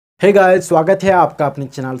Hey guys, स्वागत है आपका अपने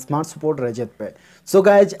चैनल स्मार्ट सपोर्ट रजत पे। सो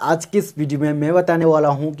गाइस, आज की इस वीडियो में मैं बताने वाला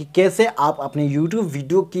हूं कि कैसे आप अपने YouTube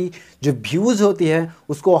वीडियो की जो व्यूज़ होती है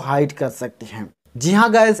उसको हाइड कर सकते हैं। जी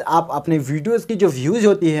हाँ गाइस, आप अपने वीडियोस की जो व्यूज़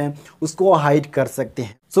होती है उसको हाइड कर सकते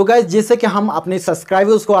हैं। सो गाइस, जैसे कि हम अपने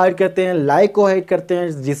सब्सक्राइबर्स को हाइड करते हैं, लाइक को हाइड करते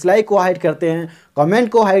हैं, डिसलाइक को हाइड करते हैं,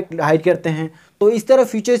 कमेंट को हाइड करते हैं, तो इस तरह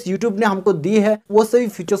फीचर्स यूट्यूब ने हमको दी है, वो सभी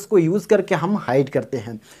फीचर्स को यूज़ करके हम हाइड करते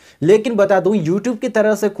हैं। लेकिन बता दूं, YouTube की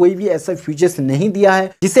तरह से कोई भी ऐसा फीचर्स नहीं दिया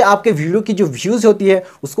है जिससे आपके वीडियो की जो व्यूज़ होती है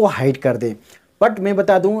उसको हाइड कर दे। बट मैं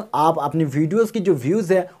बता दूं, आप अपनी वीडियोस की जो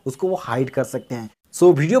व्यूज़ है उसको वो हाइड कर सकते हैं।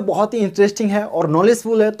 सो वीडियो बहुत ही इंटरेस्टिंग है और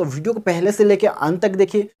नॉलेजफुल है, तो वीडियो को पहले से लेकर अंत तक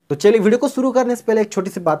देखिए। तो चलिए, वीडियो को शुरू करने से पहले एक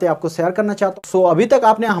छोटी सी बातें आपको शेयर करना चाहता हूँ। सो अभी तक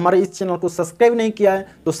आपने हमारे इस चैनल को सब्सक्राइब नहीं किया है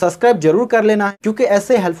तो सब्सक्राइब जरूर कर लेना है, क्योंकि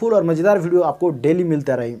ऐसे हेल्पफुल और मजेदार वीडियो आपको डेली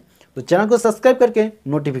मिलता रहे। तो चैनल को सब्सक्राइब करके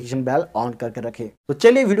नोटिफिकेशन बेल ऑन करके रखें। तो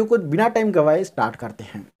चलिए, वीडियो को बिना टाइम गवाए स्टार्ट करते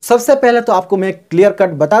हैं। सबसे पहले तो आपको मैं क्लियर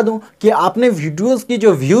कट बता दूं कि आपने वीडियोस की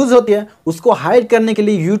जो व्यूज होती है उसको हाइड करने के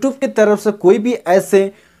लिए यूट्यूब की तरफ से कोई भी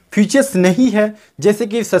ऐसे फीचर्स नहीं है, जैसे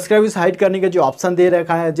कि सब्सक्राइबर्स हाइड करने का जो ऑप्शन दे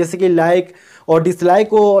रखा है, जैसे कि लाइक और डिसलाइक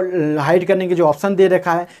को हाइड करने के जो ऑप्शन दे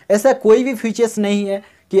रखा है। ऐसा कोई भी फीचर्स नहीं है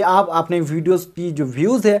कि आप अपने वीडियोस की जो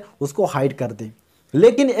व्यूज़ है उसको हाइड कर दें।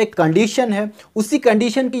 लेकिन एक कंडीशन है, उसी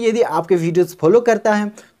कंडीशन की यदि आपके वीडियोस फॉलो करता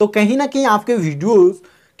है तो कहीं ना कहीं आपके वीडियोस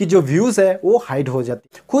की जो व्यूज़ है वो हाइड हो जाती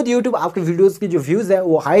है। खुद यूट्यूब आपके वीडियोस की जो व्यूज़ है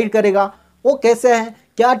वो हाइड करेगा। वो कैसे है,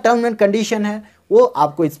 क्या टर्म एंड कंडीशन है, वो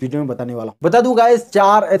आपको इस वीडियो में बताने वाला हूँ। बता दूं गाइस,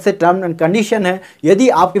 4 ऐसे टर्म एंड कंडीशन है। यदि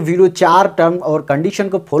आपके वीडियो 4 टर्म और कंडीशन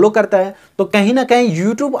को फॉलो करता है तो कहीं ना कहीं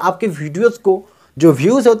यूट्यूब आपके वीडियोस को जो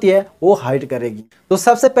व्यूज़ होती है वो हाइड करेगी। तो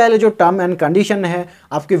सबसे पहले जो टर्म एंड कंडीशन है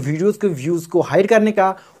आपके वीडियोस के व्यूज़ को हाइड करने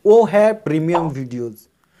का, वो है प्रीमियम वीडियोस।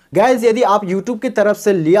 गाइज, यदि आप YouTube की तरफ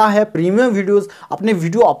से लिया है प्रीमियम वीडियोस, अपने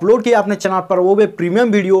वीडियो अपलोड किया अपने चैनल पर, वो भी प्रीमियम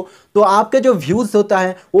वीडियो, तो आपके जो व्यूज़ होता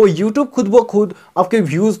है वो YouTube खुद ब खुद आपके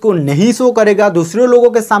व्यूज़ को नहीं शो करेगा दूसरे लोगों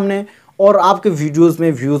के सामने, और आपके वीडियोस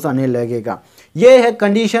में व्यूज़ आने लगेगा। ये है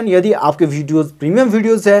कंडीशन। यदि आपके वीडियोस प्रीमियम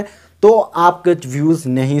वीडियोस है तो आपके व्यूज़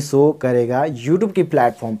नहीं शो करेगा यूट्यूब की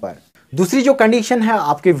प्लेटफॉर्म पर। दूसरी जो कंडीशन है,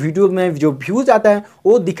 आपके वीडियो में जो व्यूज़ आता है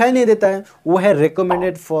वो दिखाई नहीं देता है, वो है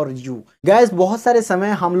रिकमेंडेड फॉर यू। गाइस, बहुत सारे समय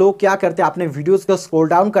हम लोग क्या करते हैं, अपने वीडियोस को स्क्रॉल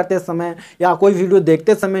डाउन करते समय या कोई वीडियो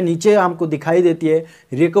देखते समय नीचे हमको दिखाई देती है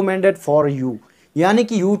रिकमेंडेड फॉर यू, यानी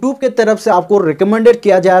कि YouTube के तरफ से आपको रिकमेंडेड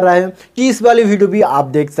किया जा रहा है कि इस वाली वीडियो भी आप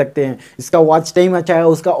देख सकते हैं। इसका वॉच टाइम अच्छा है,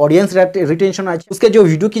 उसका ऑडियंस रिटेंशन अच्छा है, उसके जो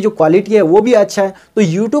वीडियो की जो क्वालिटी है वो भी अच्छा है। तो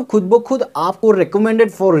YouTube खुद ब खुद आपको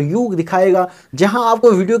रिकमेंडेड फॉर यू दिखाएगा, जहां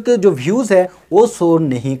आपको वीडियो के जो व्यूज़ है वो शो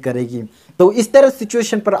नहीं करेगी। तो इस तरह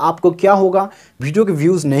सिचुएशन पर आपको क्या होगा, वीडियो के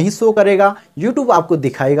व्यूज़ नहीं शो करेगा, यूट्यूब आपको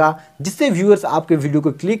दिखाएगा, जिससे व्यूअर्स आपके वीडियो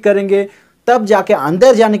को क्लिक करेंगे, तब जाके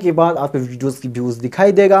अंदर जाने के बाद आपके वीडियोस की व्यूज़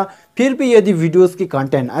दिखाई देगा। फिर भी यदि वीडियोस की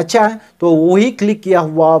कंटेंट अच्छा है तो वही क्लिक किया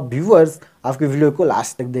हुआ व्यूअर्स आपके वीडियो को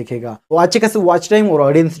लास्ट तक देखेगा। तो अच्छे खासे वॉच टाइम और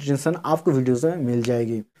ऑडियंस रिटेंशन आपको वीडियोस में मिल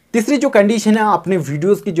जाएगी। तीसरी जो कंडीशन है अपने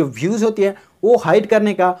वीडियोस की जो व्यूज़ होती है वो हाइड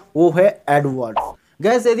करने का, वो है एडवर्ड्स।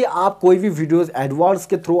 गैस, यदि आप कोई भी वीडियोस एडवर्ड्स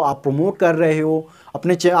के थ्रू आप प्रमोट कर रहे हो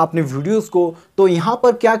अपने वीडियोस को, तो यहाँ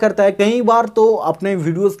पर क्या करता है, कई बार तो अपने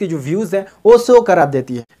वीडियोस की जो व्यूज़ है वो शो करा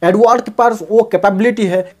देती है। एडवर्ड के पास वो कैपेबिलिटी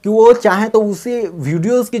है कि वो चाहे तो उसी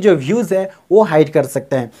वीडियोस की जो व्यूज़ है वो हाइड कर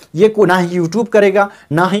सकते हैं। ये को ना ही यूट्यूब करेगा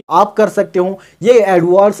ना ही आप कर सकते हो, ये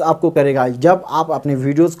एडवर्ड्स आपको करेगा। जब आप अपने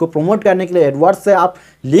वीडियोस को प्रमोट करने के लिए एडवर्ड्स से आप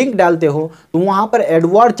लिंक डालते हो तो वहाँ पर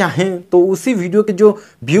एडवर्ड चाहें तो उसी वीडियो के जो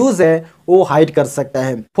व्यूज़ है वो हाइड कर सकता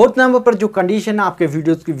है। फोर्थ नंबर पर जो कंडीशन है आपके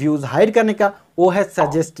वीडियोस की व्यूज़ हाइड करने का, वो है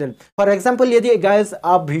सजेस्टेड। फॉर एग्जांपल, यदि गाइस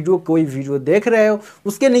आप कोई वीडियो देख रहे हो,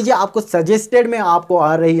 उसके नीचे आपको सजेस्टेड में आपको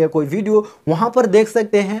आ रही है कोई वीडियो, वहां पर देख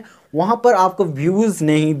सकते हैं, वहां पर आपको व्यूज़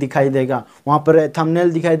नहीं दिखाई देगा, वहां पर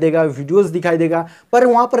थंबनेल दिखाई देगा, वीडियोस दिखाई देगा, पर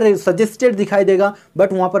वहां पर सजेस्टेड दिखाई देगा,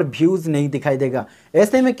 बट वहां पर व्यूज़ नहीं दिखाई देगा।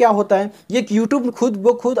 ऐसे में क्या होता है, ये यूट्यूब खुद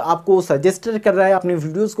ब खुद आपको सजेस्टेड कर रहा है अपने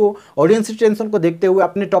वीडियोस को, ऑडियंस रिटेंशन को देखते हुए,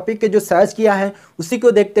 अपने टॉपिक के जो सर्च किया है उसी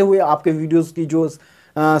को देखते हुए आपके वीडियोस की जो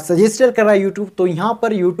सजेस्टेड कर रहा है यूट्यूब। तो यहाँ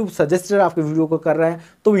पर यूट्यूब सजेस्टेड आपके वीडियो को कर रहा है,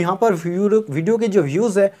 तो यहाँ पर वीडियो के जो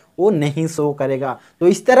व्यूज़ है वो नहीं शो करेगा। तो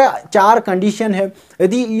इस तरह 4 कंडीशन है।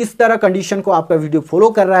 यदि इस तरह कंडीशन को आपका वीडियो फॉलो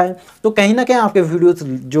कर रहा है तो कहीं ना कहीं आपके वीडियो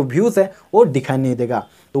जो व्यूज़ है वो दिखाई नहीं देगा।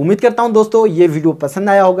 तो उम्मीद करता हूँ दोस्तों ये वीडियो पसंद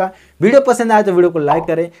आया होगा। वीडियो पसंद आया तो वीडियो को लाइक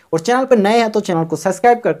करें, और चैनल पर नए हैं तो चैनल को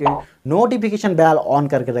सब्सक्राइब करके नोटिफिकेशन बेल ऑन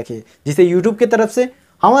करके रखें, जिससे यूट्यूब की तरफ से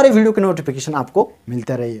हमारे वीडियो के नोटिफिकेशन आपको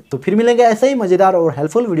मिलता रहे। तो फिर मिलेंगे ऐसे ही मज़ेदार और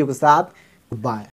हेल्पफुल वीडियो के साथ। Good bye.